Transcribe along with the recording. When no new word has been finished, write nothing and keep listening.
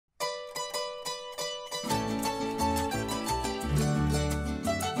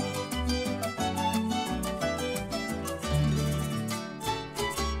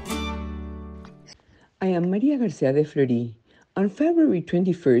I am Maria Garcia de Fleury. On February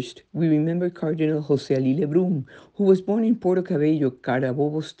 21st, we remember Cardinal José LEBRÚN, who was born in Puerto Cabello,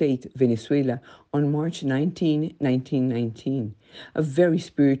 Carabobo State, Venezuela, on March 19, 1919. A very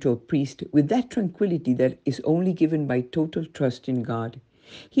spiritual priest with that tranquility that is only given by total trust in God.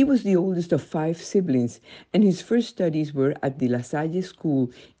 He was the oldest of 5 siblings, and his first studies were at the La Salle School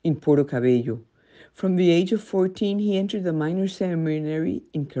in Puerto Cabello. From the age of 14, he entered the minor seminary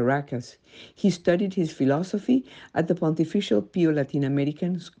in Caracas. He studied his philosophy at the Pontifical Pio Latin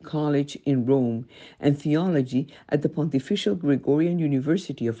American College in Rome and theology at the Pontifical Gregorian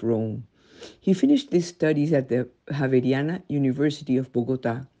University of Rome. He finished these studies at the Javeriana University of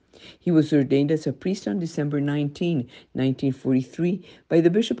Bogota. He was ordained as a priest on December 19, 1943, by the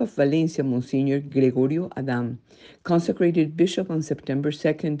Bishop of Valencia, Monsignor Gregorio Adam, consecrated bishop on September 2,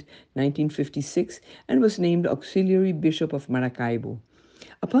 1956, and was named auxiliary bishop of Maracaibo.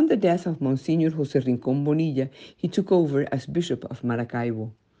 Upon the death of Monsignor José Rincón Bonilla, he took over as Bishop of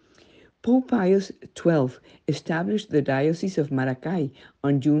Maracaibo. Pope Pius XII established the Diocese of Maracay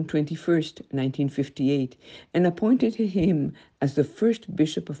on June 21, 1958, and appointed him as the first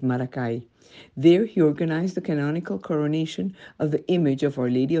Bishop of Maracay. There he organized the canonical coronation of the image of Our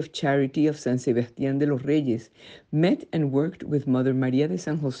Lady of Charity of San Sebastián de los Reyes, met and worked with Mother María de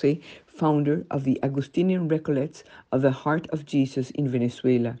San José, founder of the Agustinian Recollects of the Heart of Jesus in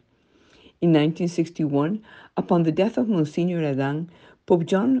Venezuela. In 1961, upon the death of Monsignor Adán, Pope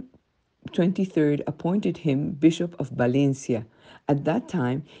John 23rd appointed him Bishop of Valencia. At that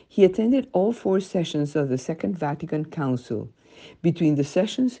time, he attended all 4 sessions of the Second Vatican Council. Between the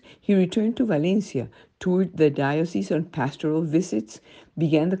sessions, he returned to Valencia, toured the diocese on pastoral visits,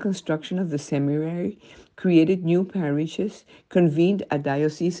 began the construction of the seminary, created new parishes, convened a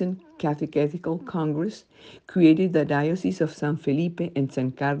diocesan catechetical congress, created the Diocese of San Felipe and San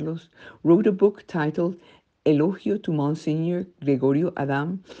Carlos, wrote a book titled Elogio to Monsignor Gregorio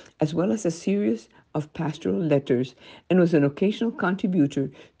Adam, as well as a series of pastoral letters, and was an occasional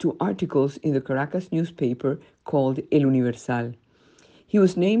contributor to articles in the Caracas newspaper called El Universal. He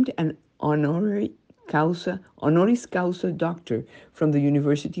was named an honoris causa doctor from the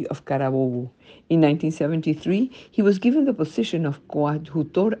University of Carabobo. In 1973, he was given the position of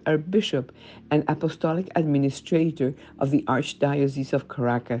coadjutor archbishop and apostolic administrator of the Archdiocese of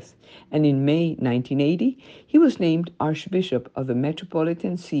Caracas, and in May 1980, he was named Archbishop of the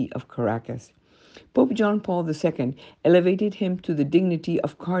Metropolitan See of Caracas. Pope John Paul II elevated him to the dignity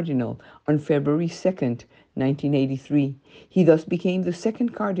of cardinal on February 2, 1983. He thus became the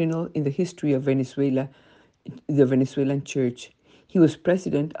second cardinal in the history of Venezuela, the Venezuelan Church. He was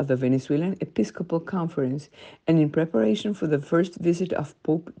president of the Venezuelan Episcopal Conference, and in preparation for the first visit of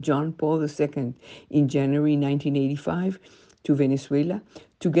Pope John Paul II in January 1985 to Venezuela,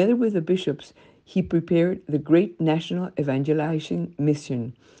 together with the bishops, he prepared the Great National Evangelizing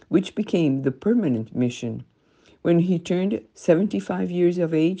Mission, which became the permanent mission. When he turned 75 years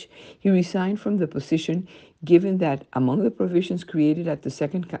of age, he resigned from the position, given that among the provisions created at the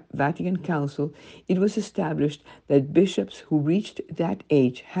Second Vatican Council, it was established that bishops who reached that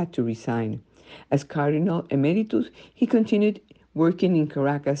age had to resign. As Cardinal Emeritus, he continued working in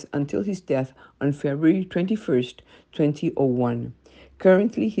Caracas until his death on February 21, 2001.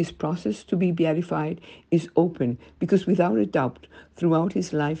 Currently, his process to be beatified is open because, without a doubt, throughout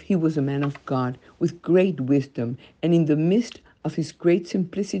his life, he was a man of God with great wisdom, and in the midst of his great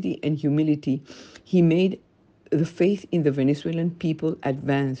simplicity and humility, he made the faith in the Venezuelan people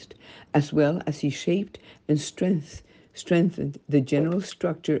advanced, as well as he shaped and strengthened the general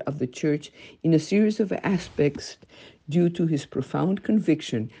structure of the church in a series of aspects due to his profound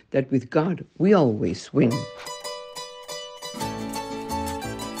conviction that with God we always win.